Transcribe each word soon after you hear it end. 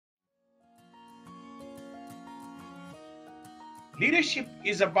Leadership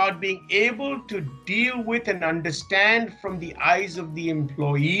is about being able to deal with and understand from the eyes of the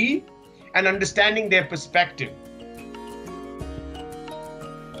employee and understanding their perspective.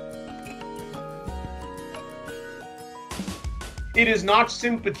 It is not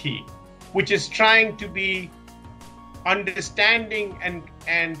sympathy, which is trying to be understanding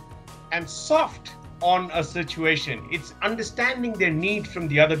and soft on a situation. It's understanding their need from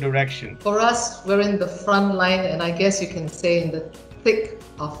the other direction. For us, we're in the front line, and I guess you can say in the thick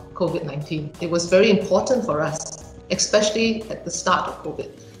of COVID-19. It was very important for us, especially at the start of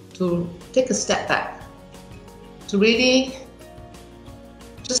COVID, to take a step back, to really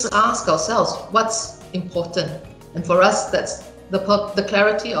just ask ourselves what's important. And for us, that's the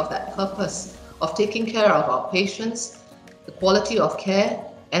clarity of that purpose of taking care of our patients, the quality of care,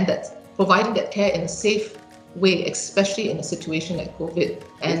 and that providing that care in a safe way, especially in a situation like COVID,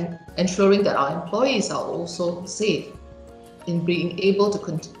 and ensuring that our employees are also safe in being able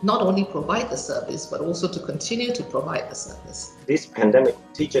to not only provide the service, but also to continue to provide the service. This pandemic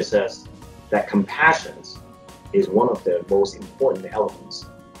teaches us that compassion is one of the most important elements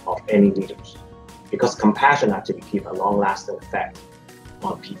of any leaders, because compassion actually gives a long-lasting effect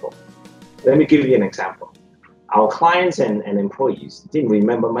on people. Let me give you an example. Our clients and employees didn't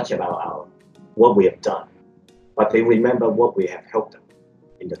remember much about what we have done, but they remember what we have helped them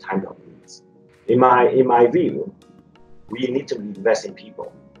in the time of needs. In my view, we need to invest in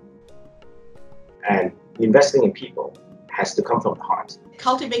people. And investing in people has to come from the heart.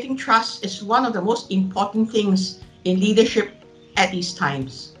 Cultivating trust is one of the most important things in leadership at these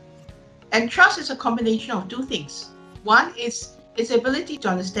times. And trust is a combination of two things. One is its ability to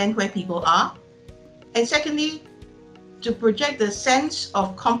understand where people are. And secondly, to project the sense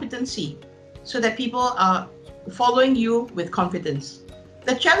of competency so that people are following you with confidence.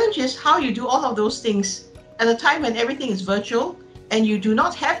 The challenge is how you do all of those things at a time when everything is virtual and you do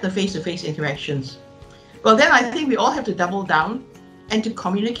not have the face-to-face interactions. Well, then I think we all have to double down and to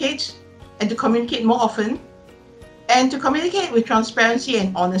communicate more often, and to communicate with transparency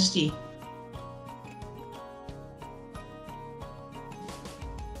and honesty.